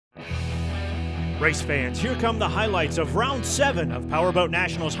Race fans, here come the highlights of Round 7 of Powerboat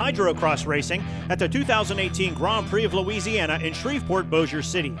Nationals HydroCross racing at the 2018 Grand Prix of Louisiana in Shreveport-Bossier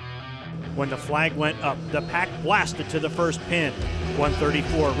City. When the flag went up, the pack blasted to the first pin.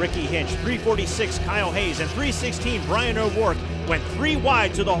 134 Ricky Hinch, 346 Kyle Hayes, and 316 Brian O'Rourke went 3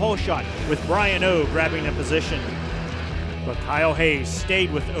 wide to the hole shot, with Brian O grabbing the position. But Kyle Hayes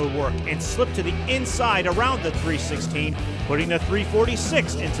stayed with O'Rourke and slipped to the inside around the 316, putting the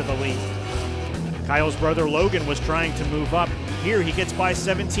 346 into the lead. Kyle's brother Logan was trying to move up. Here he gets by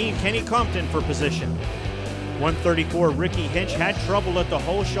 17 Kenny Compton for position. 134 Ricky Hinch had trouble at the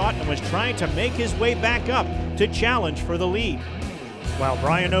hole shot and was trying to make his way back up to challenge for the lead. While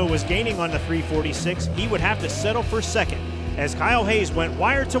Brian O was gaining on the 346, he would have to settle for second as Kyle Hayes went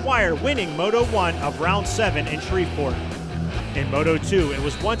wire to wire, winning Moto 1 of Round 7 in Shreveport. In Moto 2, it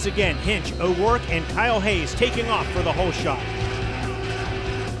was once again Hinch, O'Rourke, and Kyle Hayes taking off for the hole shot.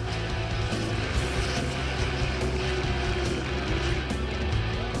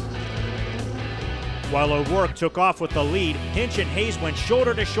 While O'Rourke took off with the lead, Hinch and Hayes went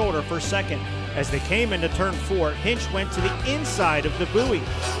shoulder to shoulder for second. As they came into turn 4, Hinch went to the inside of the buoy.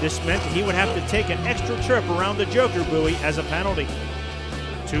 This meant that he would have to take an extra trip around the Joker buoy as a penalty.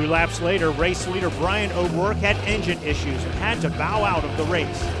 2 laps later, race leader Brian O'Rourke had engine issues and had to bow out of the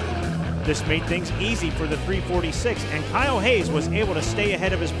race. This made things easy for the 346, and Kyle Hayes was able to stay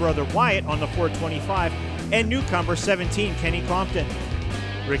ahead of his brother Wyatt on the 425 and newcomer 17 Kenny Compton.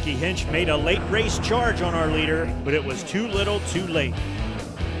 Ricky Hinch made a late race charge on our leader, but it was too little too late.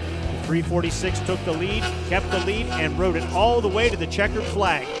 The 346 took the lead, kept the lead, and rode it all the way to the checkered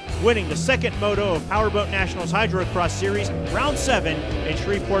flag, winning the second moto of Powerboat Nationals HydroCross Series, Round 7 in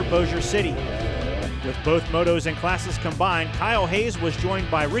Shreveport-Bossier City. With both motos and classes combined, Kyle Hayes was joined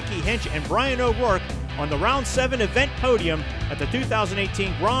by Ricky Hinch and Brian O'Rourke on the Round 7 event podium at the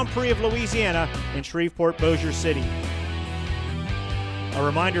 2018 Grand Prix of Louisiana in Shreveport-Bossier City. A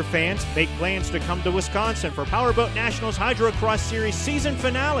reminder, fans, make plans to come to Wisconsin for Powerboat Nationals HydroCross Series season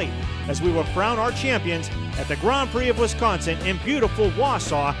finale, as we will crown our champions at the Grand Prix of Wisconsin in beautiful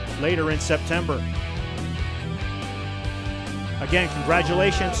Wausau later in September. Again,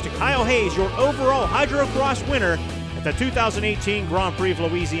 congratulations to Kyle Hayes, your overall HydroCross winner at the 2018 Grand Prix of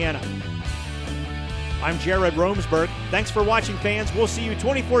Louisiana. I'm Jared Romsberg. Thanks for watching, fans. We'll see you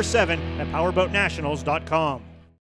 24/7 at PowerboatNationals.com.